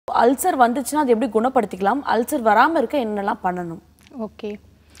Ulcer வந்துச்சுன்னா அது எப்படி குணப்படுத்திக்கலாம்? அல்சர் வராம இருக்க என்னெல்லாம் பண்ணணும்? ஓகே.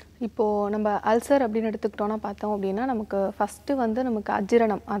 இப்போ நம்ம அல்சர் அப்படின்னு எடுத்துக்கிட்டோம்னா பார்த்தோம் அப்படின்னா நமக்கு ஃபஸ்ட்டு வந்து நமக்கு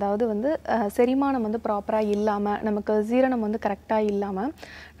அஜீரணம், அதாவது வந்து செரிமானம் வந்து ப்ராப்பராக இல்லாமல், நமக்கு ஜீரணம் வந்து கரெக்டாக இல்லாமல்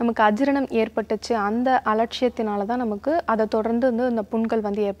நமக்கு அஜீரணம் ஏற்பட்டுச்சு. அந்த அலட்சியத்தினால தான் நமக்கு அதை தொடர்ந்து வந்து இந்த புண்கள்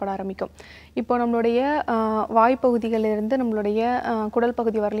வந்து ஏற்பட ஆரம்பிக்கும். இப்போ நம்மளுடைய வாய்ப்பகுதிகளிலிருந்து நம்மளுடைய குடல்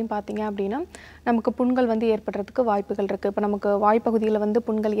பகுதி வரலையும் பார்த்தீங்க அப்படின்னா நமக்கு புண்கள் வந்து ஏற்படுறதுக்கு வாய்ப்புகள் இருக்குது. இப்போ நமக்கு வாய்ப்பகுதியில் வந்து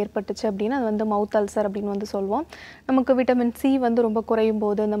புண்கள் ஏற்பட்டுச்சு அப்படின்னா அது வந்து மவுத் அல்சர் அப்படின்னு வந்து சொல்லுவோம். நமக்கு விட்டமின் சி வந்து ரொம்ப குறையும்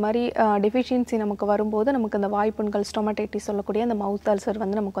போது, இந்த மாதிரி டெஃபிஷியன்சி நமக்கு வரும்போது நமக்கு இந்த வாய்ப்புண்கள், ஸ்டொமடைட்டிஸ் சொல்லக்கூடிய அந்த மவுத் அல்சர்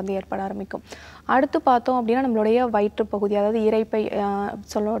வந்து நமக்கு வந்து ஏற்பட ஆரம்பிக்கும். அடுத்து பார்த்தோம் அப்படின்னா நம்மளுடைய வயிற்றுப்பகுதி, அதாவது இரைப்பை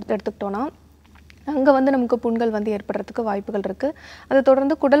எடுத்துக்கிட்டோன்னா அங்கே வந்து நமக்கு புண்கள் வந்து ஏற்படுறதுக்கு வாய்ப்புகள் இருக்குது. அதை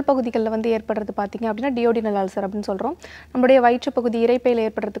தொடர்ந்து குடல் பகுதிகளில் வந்து ஏற்படுறது பார்த்திங்க அப்படின்னா டியோடினல் அல்சர் அப்படின்னு சொல்கிறோம். நம்மளுடைய வயிற்றுப்பகுதி இரைப்பையில்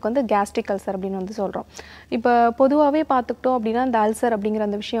ஏற்படுறதுக்கு வந்து கேஸ்ட்ரிக் அல்சர் அப்படின்னு வந்து சொல்கிறோம். இப்போ பொதுவாகவே பார்த்துக்கிட்டோம் அப்படின்னா இந்த அல்சர் அப்படிங்கிற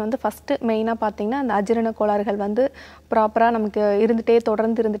அந்த விஷயம் வந்து ஃபஸ்ட்டு மெயினாக பார்த்திங்கன்னா அந்த அஜீரண கோளாறுகள் வந்து ப்ராப்பராக நமக்கு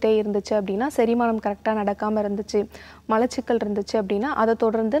தொடர்ந்து இருந்துகிட்டே இருந்துச்சு அப்படின்னா, செரிமானம் கரெக்டாக நடக்காமல் இருந்துச்சு, மலச்சிக்கல் இருந்துச்சு அப்படின்னா அதை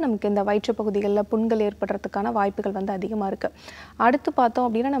தொடர்ந்து நமக்கு இந்த வயிற்றுப்பகுதிகளில் புண்கள் ஏற்படுறதுக்கான வாய்ப்புகள் வந்து அதிகமாக இருக்குது. அடுத்து பார்த்தோம்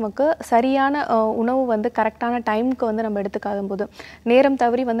அப்படின்னா நமக்கு சரியான உணவு வந்து கரெக்டான டைமுக்கு வந்து நம்ம எடுத்துக்காத போது, நேரம்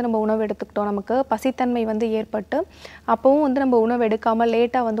தவறி வந்து நம்ம உணவு எடுத்துக்கிட்டோம், நமக்கு பசித்தன்மை வந்து ஏற்பட்டு அப்போவும் வந்து நம்ம உணவு எடுக்காமல்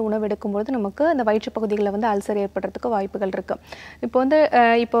லேட்டாக வந்து உணவு எடுக்கும்போது நமக்கு அந்த வயிற்றுப்பகுதிகளில் வந்து அல்சர் ஏற்படுறதுக்கு வாய்ப்புகள் இருக்குது. இப்போ வந்து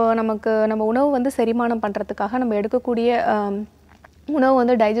நம்ம உணவு வந்து செரிமானம் பண்ணுறதுக்காக நம்ம எடுக்கக்கூடிய உணவு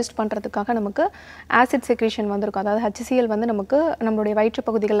வந்து டைஜஸ்ட் பண்ணுறதுக்காக நமக்கு ஆசிட் செக்ரீஷன் வந்திருக்கும். அதாவது HCl வந்து நமக்கு நம்மளுடைய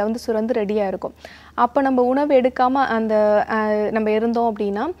வயிற்றுப்பகுதிகளில் வந்து சுரந்து ரெடியாக இருக்கும். அப்போ நம்ம உணவு எடுக்காமல் நம்ம இருந்தோம்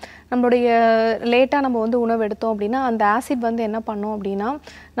அப்படின்னா, நம்மளுடைய லேட்டாக நம்ம வந்து உணவு எடுத்தோம் அப்படின்னா அந்த ஆசிட் வந்து என்ன பண்ணோம் அப்படின்னா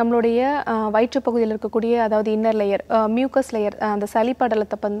நம்மளுடைய வயிற்றுப்பகுதியில் இருக்கக்கூடிய, அதாவது இன்னர் லேயர், மியூக்கஸ் லேயர், அந்த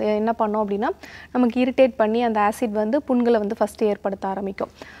சளிப்படலத்தை வந்து என்ன பண்ணோம் அப்படின்னா நமக்கு இரிட்டேட் பண்ணி அந்த ஆசிட் வந்து புண்களை வந்து ஃபஸ்ட்டு ஏற்படுத்த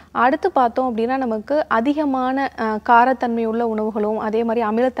ஆரம்பிக்கும். அடுத்து பார்த்தோம் அப்படின்னா நமக்கு அதிகமான காரத்தன்மை உள்ள உணவுகளும் அதே மாதிரி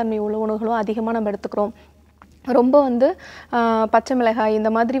அமிலத்தன்மை உள்ள உணவுகளும் அதிகமாக நம்ம எடுத்துக்கிறோம். ரொம்ப வந்து பச்சை மிளகாய் இந்த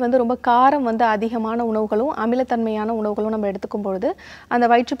மாதிரி வந்து ரொம்ப காரம் வந்து அதிகமான உணவுகளும் அமிலத்தன்மையான உணவுகளும் நம்ம எடுத்துக்கும் பொழுது அந்த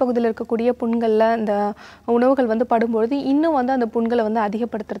வயிற்றுப்பகுதியில் இருக்கக்கூடிய புண்களில் இந்த உணவுகள் வந்து படும்பொழுது இன்னும் வந்து அந்த புண்களை வந்து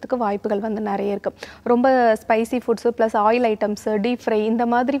அதிகப்படுத்துறதுக்கு வாய்ப்புகள் வந்து நிறைய இருக்குது. ரொம்ப spicy foods plus oil items, deep fry இந்த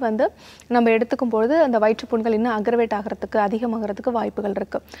மாதிரி வந்து நம்ம எடுத்துக்கும் பொழுது அந்த வயிற்றுப்புண்கள் இன்னும் அக்ரவேட் ஆகிறதுக்கு, அதிகமாகிறதுக்கு வாய்ப்புகள்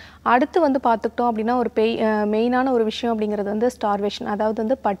இருக்குது. அடுத்து வந்து பார்த்துக்கிட்டோம் அப்படின்னா ஒரு மெயினான ஒரு விஷயம் அப்படிங்கிறது வந்து ஸ்டார்வேஷன், அதாவது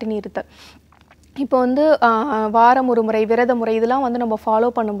வந்து பட்டினி இருத்தல். இப்போ வந்து வாரம் ஒரு முறை, விரத முறை இதெல்லாம் வந்து நம்ம ஃபாலோ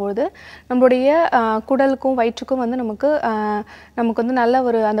பண்ணும்போது நம்மளுடைய குடலுக்கும் வயிற்றுக்கும் வந்து நமக்கு வந்து நல்ல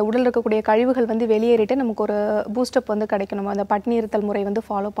ஒரு அந்த உடலில் இருக்கக்கூடிய கழிவுகள் வந்து வெளியேறிட்டு நமக்கு ஒரு பூஸ்டப் வந்து கிடைக்கும். நம்ம அந்த பட்டினி இருத்தல் முறை வந்து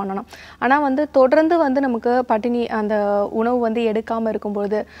ஃபாலோ பண்ணணும். ஆனால் வந்து தொடர்ந்து வந்து நமக்கு அந்த உணவு வந்து எடுக்காமல்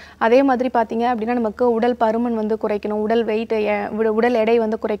இருக்கும்பொழுது, அதே மாதிரி பார்த்தீங்க அப்படின்னா நமக்கு உடல் பருமன் வந்து குறைக்கணும், உடல் எடை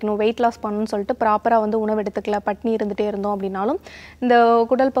வந்து குறைக்கணும், வெயிட் லாஸ் பண்ணணும்னு சொல்லிட்டு ப்ராப்பராக வந்து உணவு எடுத்துக்கல, பட்டினி இருந்துகிட்டே இருந்தோம் அப்படின்னாலும் இந்த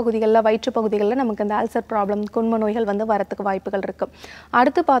குடல் பகுதிகளில், வயிற்றுப்பகுதிகளில் நமக்கு இந்த அல்சர் ப்ராப்ளம், குண்ம நோய்கள் வந்து வரத்துக்கு வாய்ப்புகள் இருக்குது.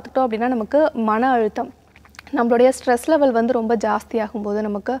 அடுத்து பார்த்துட்டோம் அப்படின்னா நமக்கு மன அழுத்தம், நம்மளுடைய ஸ்ட்ரெஸ் லெவல் வந்து ரொம்ப ஜாஸ்தியாகும்போது,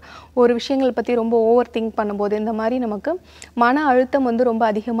 நமக்கு ஒரு விஷயங்கள் பற்றி ரொம்ப ஓவர் திங்க் பண்ணும்போது, இந்த மாதிரி நமக்கு மன அழுத்தம் வந்து ரொம்ப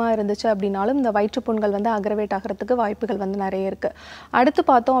அதிகமாக இருந்துச்சு அப்படின்னாலும் இந்த வயிற்றுப்புண்கள் வந்து அக்ரவேட் ஆகிறதுக்கு வாய்ப்புகள் வந்து நிறைய இருக்குது. அடுத்து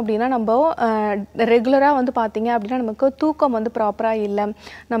பார்த்தோம் அப்படின்னா நம்ம ரெகுலராக வந்து பார்த்திங்க அப்படின்னா நமக்கு தூக்கம் வந்து ப்ராப்பராக இல்லை,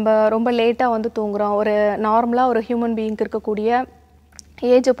 நம்ம ரொம்ப லேட்டாக வந்து தூங்குகிறோம். ஒரு நார்மலாக ஒரு ஹியூமன் பீயிங்க்கு இருக்கக்கூடிய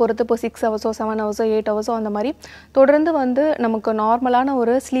ஏஜை பொறுத்து இப்போ 6 ஹவர்ஸோ 7 ஹவர்ஸோ 8 ஹவர்ஸோ அந்த மாதிரி தொடர்ந்து வந்து நமக்கு நார்மலான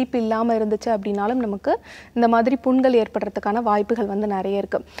ஒரு ஸ்லீப் இல்லாமல் இருந்துச்சு அப்படின்னாலும் நமக்கு இந்த மாதிரி புண்கள் ஏற்படுறதுக்கான வாய்ப்புகள் வந்து நிறைய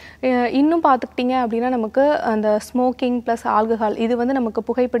இருக்குது. இன்னும் பார்த்துக்கிட்டிங்க அப்படின்னா நமக்கு அந்த ஸ்மோக்கிங் ப்ளஸ் ஆல்கஹால், இது வந்து நமக்கு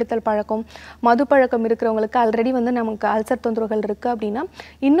புகைப்பிடித்தல் பழக்கம், மது பழக்கம் இருக்கிறவங்களுக்கு ஆல்ரெடி வந்து நமக்கு அல்சர் தொந்தரவுகள் இருக்குது அப்படின்னா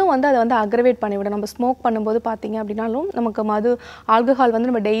இன்னும் வந்து அதை வந்து அக்ரவேட் பண்ணிவிடும். நம்ம ஸ்மோக் பண்ணும்போது பார்த்திங்க அப்படின்னாலும் நமக்கு ஆல்கஹால்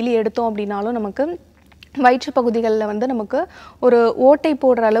வந்து நம்ம டெய்லி எடுத்தோம் அப்படின்னாலும் நமக்கு வயிற்றுப்பகுதிகளில் வந்து நமக்கு ஒரு ஓட்டை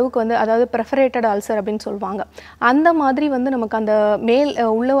போடுற அளவுக்கு வந்து, அதாவது பெர்ஃபரேட்டட் அல்சர் அப்படின்னு சொல்லுவாங்க, அந்த மாதிரி வந்து நமக்கு அந்த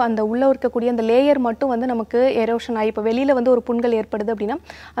உள்ளே இருக்கக்கூடிய அந்த லேயர் மட்டும் வந்து நமக்கு எரோஷன் ஆகி, இப்போ வெளியில் வந்து ஒரு புண்கள் ஏற்படுது அப்படின்னா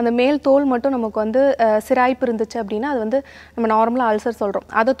அந்த மேல் தோல் மட்டும் நமக்கு வந்து சிராய்ப்பு இருந்துச்சு அப்படின்னா அது வந்து நம்ம நார்மலாக அல்சர் சொல்கிறோம்.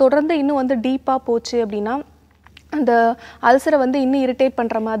 அதை தொடர்ந்து இன்னும் வந்து டீப்பாக போச்சு அப்படின்னா அந்த அல்சரை வந்து இன்னும் இரிட்டேட்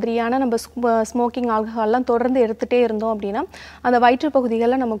பண்ணுற மாதிரியான நம்ம ஸ்மோக்கிங், ஆல்கஹால்லாம் தொடர்ந்து எடுத்துகிட்டே இருந்தோம் அப்படின்னா அந்த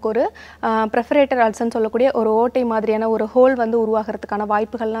வயிற்றுப்பகுதிகளில் நமக்கு ஒரு ப்ரெஃபரேட்டர் அல்சர்னு சொல்லக்கூடிய ஒரு ஓட்டை மாதிரியான ஒரு ஹோல் வந்து உருவாகிறதுக்கான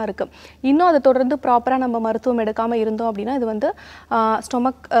வாய்ப்புகள்லாம் இருக்குது. இன்னும் அதை தொடர்ந்து ப்ராப்பராக நம்ம மருத்துவம் எடுக்காமல் இருந்தோம் அப்படின்னா இது வந்து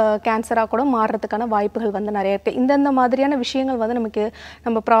ஸ்டொமக் கேன்சராக கூட மாறுறதுக்கான வாய்ப்புகள் வந்து நிறைய இருக்குது. இந்தந்த மாதிரியான விஷயங்கள் வந்து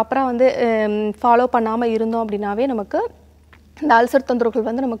நம்ம ப்ராப்பராக வந்து ஃபாலோ பண்ணாமல் இருந்தோம் அப்படின்னாவே நமக்கு இந்த அல்சர் தொந்தரவுகள்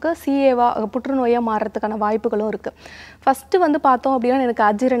வந்து நமக்கு சிஏவாக புற்றுநோயாக மாறுறதுக்கான வாய்ப்புகளும் இருக்குது. ஃபஸ்ட்டு வந்து பார்த்தோம் அப்படின்னா எனக்கு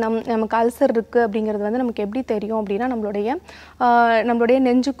அஜீரணம் நமக்கு அல்சர் இருக்குது அப்படிங்கிறது வந்து நமக்கு எப்படி தெரியும் அப்படின்னா நம்மளுடைய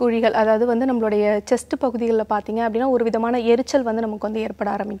நெஞ்சு குழிகள் அதாவது வந்து நம்மளுடைய செஸ்ட் பகுதிகளில் பார்த்தீங்க அப்படின்னா ஒரு விதமான எரிச்சல் வந்து நமக்கு வந்து ஏற்பட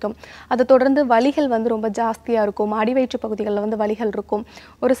ஆரம்பிக்கும். அதை தொடர்ந்து வலிகள் வந்து ரொம்ப ஜாஸ்தியாக இருக்கும். அடிவயிற்று பகுதிகளில் வந்து வலிகள் இருக்கும்.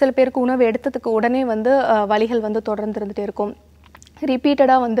 ஒரு சில பேருக்கு உணவு எடுத்ததுக்கு உடனே வந்து வலிகள் வந்து தொடர்ந்து இருந்துகிட்டே இருக்கும்.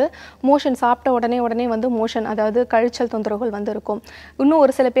 ரிப்பீட்டடாக வந்து மோஷன் சாப்பிட்ட உடனே வந்து மோஷன் அதாவது கழிச்சல் தொந்தரவுகள் வந்து இருக்கும். இன்னும்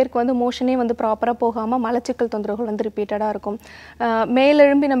ஒரு சில பேருக்கு வந்து மோஷனே வந்து ப்ராப்பராக போகாமல் மலச்சிக்கல் தொந்தரவுகள் வந்து ரிப்பீட்டடாக இருக்கும்.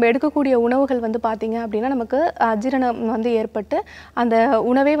 மேலெழும்பி நம்ம எடுக்கக்கூடிய உணவுகள் வந்து பார்த்திங்க அப்படின்னா நமக்கு அஜீரணம் வந்து ஏற்பட்டு அந்த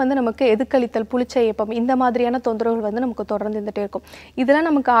உணவே வந்து நமக்கு எதுக்களித்தல் புளிச்ச ஏப்பம் இந்த மாதிரியான தொந்தரவுகள் வந்து நமக்கு தொடர்ந்து இருந்துகிட்டே இருக்கும். இதெல்லாம்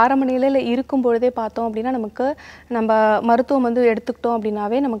நமக்கு ஆரம்ப நிலையில் இருக்கும் பொழுதே பார்த்தோம் அப்படின்னா நமக்கு நம்ம மருத்துவம் வந்து எடுத்துக்கிட்டோம்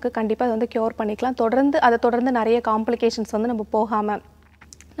அப்படின்னாவே நமக்கு கண்டிப்பாக வந்து க்யூர் பண்ணிக்கலாம். அதை தொடர்ந்து நிறைய காம்ப்ளிகேஷன்ஸ் வந்து நம்ம போகாமல்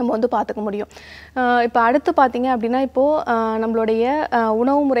நம்ம வந்து பார்த்துக்க முடியும். இப்போ அடுத்து பார்த்தீங்க அப்படின்னா இப்போது நம்மளுடைய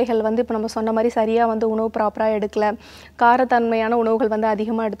உணவு முறைகள் வந்து இப்போ நம்ம சொன்ன மாதிரி சரியாக வந்து உணவு ப்ராப்பராக எடுக்கலை, காரத்தன்மையான உணவுகள் வந்து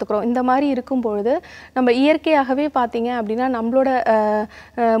அதிகமாக எடுத்துக்கிறோம். இந்த மாதிரி இருக்கும்பொழுது நம்ம இயற்கையாகவே பார்த்தீங்க அப்படின்னா நம்மளோட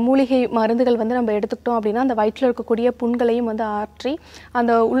மூலிகை மருந்துகள் வந்து நம்ம எடுத்துக்கிட்டோம் அப்படின்னா அந்த வயிற்றில் இருக்கக்கூடிய புண்களையும் வந்து ஆற்றி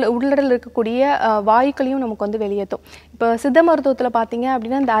அந்த உள்ளடல் இருக்கக்கூடிய வாயுக்களையும் நமக்கு வந்து வெளியேற்றும். இப்போ சித்த மருத்துவத்தில் பார்த்தீங்க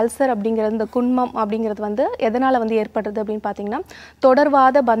அப்படின்னா இந்த அல்சர் அப்படிங்கிறது இந்த குன்மம் அப்படிங்கிறது வந்து எதனால் வந்து ஏற்படுறது அப்படின்னு பார்த்தீங்கன்னா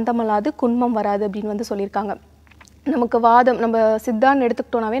தொடர்வாத பந்தமல்லாது குன்மம் வராது அப்படின்னு வந்து சொல்லியிருக்காங்க. நமக்கு வாதம் நம்ம சித்தான்னு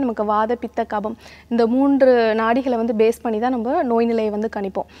எடுத்துக்கிட்டோம்னாவே நமக்கு வாத பித்த கபம் இந்த 3 நாடிகளை வந்து பேஸ் பண்ணி தான் நம்ம நோய் நிலையை வந்து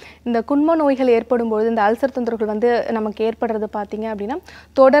கணிப்போம். இந்த குன்ம நோய்கள் ஏற்படும் பொழுது இந்த அல்சர் தொந்தரவுகள் வந்து நமக்கு ஏற்படுறது பார்த்தீங்க அப்படின்னா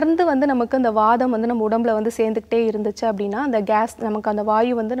தொடர்ந்து வந்து நமக்கு இந்த வாதம் வந்து நம்ம உடம்புல வந்து சேர்ந்துக்கிட்டே இருந்துச்சு அப்படின்னா அந்த கேஸ் நமக்கு அந்த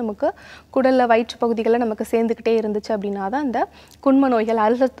வாயு வந்து நமக்கு குடலில் வயிற்று பகுதிகளில் நமக்கு சேர்ந்துக்கிட்டே இருந்துச்சு அப்படின்னா தான் இந்த குன்ம நோய்கள்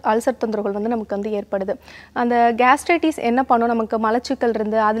அல்சர் தொந்தரவுகள் வந்து நமக்கு வந்து ஏற்படுது. அந்த கேஸ்ட்ரைட்டிஸ் என்ன பண்ணும் நமக்கு மலச்சிக்கல்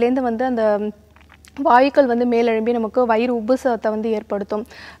இருந்து அதுலேருந்து வந்து அந்த வாயுக்கள் வந்து மேலெழும்பி நமக்கு வயிறு உப்புசத்தை வந்து ஏற்படுத்தும்.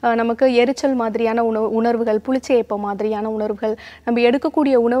 நமக்கு எரிச்சல் மாதிரியான உணர்வுகள் புளிச்ச ஏப்பம் மாதிரியான உணர்வுகள் நம்ம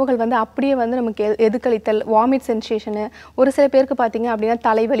எடுக்கக்கூடிய உணவுகள் வந்து அப்படியே வந்து நமக்கு எதுக்களித்தல் வாமிட் சென்சேஷனு ஒரு சில பேருக்கு பார்த்தீங்க அப்படின்னா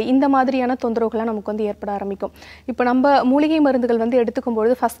தலைவலி இந்த மாதிரியான தொந்தரவுகள்லாம் நமக்கு வந்து ஏற்பட ஆரம்பிக்கும். இப்போ நம்ம மூலிகை மருந்துகள் வந்து எடுத்துக்கும்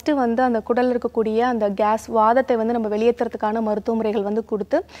பொழுது ஃபஸ்ட்டு வந்து அந்த குடலில் இருக்கக்கூடிய அந்த கேஸ் வாதத்தை வந்து நம்ம வெளியேற்றுறதுக்கான மருத்துவ முறைகள் வந்து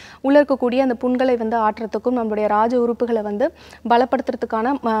கொடுத்து உள்ள இருக்கக்கூடிய அந்த புண்களை வந்து ஆற்றுறதுக்கும் நம்மளுடைய ராஜ உறுப்புகளை வந்து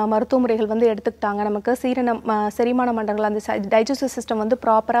பலப்படுத்துறதுக்கான மருத்துவ முறைகள் வந்து எடுத்துக்கிட்டாங்க. நமக்கு செரிமான மண்டலங்கள் அந்த டைஜஸ்டிவ் சிஸ்டம் வந்து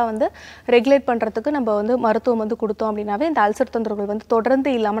ப்ராப்பராக வந்து ரெகுலேட் பண்ணுறதுக்கு நம்ம வந்து மருத்துவம் வந்து கொடுத்தோம் அப்படின்னாவே இந்த அல்சர் தொந்தரவுகள் வந்து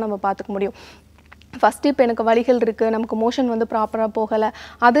தொடர்ந்து இல்லாமல் நம்ம பார்த்துக்க முடியும். ஃபஸ்ட்டு இப்போ எனக்கு வலிகள் இருக்குது நமக்கு மோஷன் வந்து ப்ராப்பராக போகலை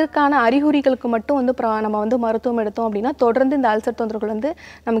அதற்கான அறிகுறிகளுக்கு மட்டும் வந்து நம்ம வந்து மருத்துவம் எடுத்தோம் அப்படின்னா தொடர்ந்து இந்த அல்சர் தொந்தரவுகள் வந்து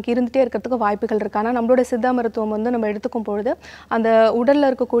நமக்கு இருந்துகிட்டே இருக்கிறதுக்கு வாய்ப்புகள் இருக்குது. ஆனால் நம்மளோட சித்தா மருத்துவம் வந்து நம்ம எடுத்துக்கும் பொழுது அந்த உடலில்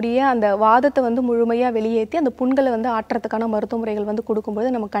இருக்கக்கூடிய அந்த வாதத்தை வந்து முழுமையாக வெளியேற்றி அந்த புண்களை வந்து ஆற்றுறதுக்கான மருத்துவ முறைகள் வந்து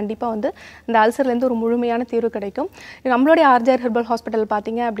கொடுக்கும்போது நமக்கு கண்டிப்பாக வந்து இந்த அல்சர்லேருந்து ஒரு முழுமையான தீர்வு கிடைக்கும். நம்மளுடைய RJR ஹெர்பல் ஹாஸ்பிட்டல்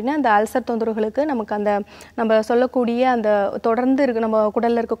பார்த்தீங்க அப்படின்னா இந்த அல்சர் தொந்தரவுகளுக்கு நமக்கு அந்த நம்ம சொல்லக்கூடிய அந்த தொடர்ந்து நம்ம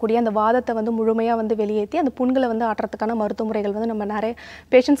குடலில் இருக்கக்கூடிய அந்த வாதத்தை வந்து முழுமையாக வந்து வெளியேற்றி அந்த புண்களை வந்து ஆற்றுறதுக்கான மருத்துவ முறைகள் வந்து நம்ம நிறைய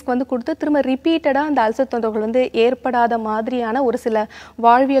பேஷண்ட்ஸ்க்கு வந்து கொடுத்து திரும்ப ரிப்பீட்டடாக அந்த அல்சர் தொந்தரவுகள் வந்து ஏற்படாத மாதிரியான ஒரு சில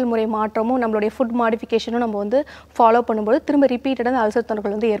வாழ்வியல் முறை மாற்றமும் நம்மளுடைய ஃபுட் மாடிஃபிகேஷனும் நம்ம வந்து ஃபாலோ பண்ணும்போது திரும்ப ரிப்பீட்டடாக அந்த அல்சர்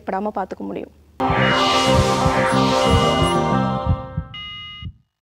தொந்தரவுகள் வந்து ஏற்படாமல் பார்த்துக்க முடியும்.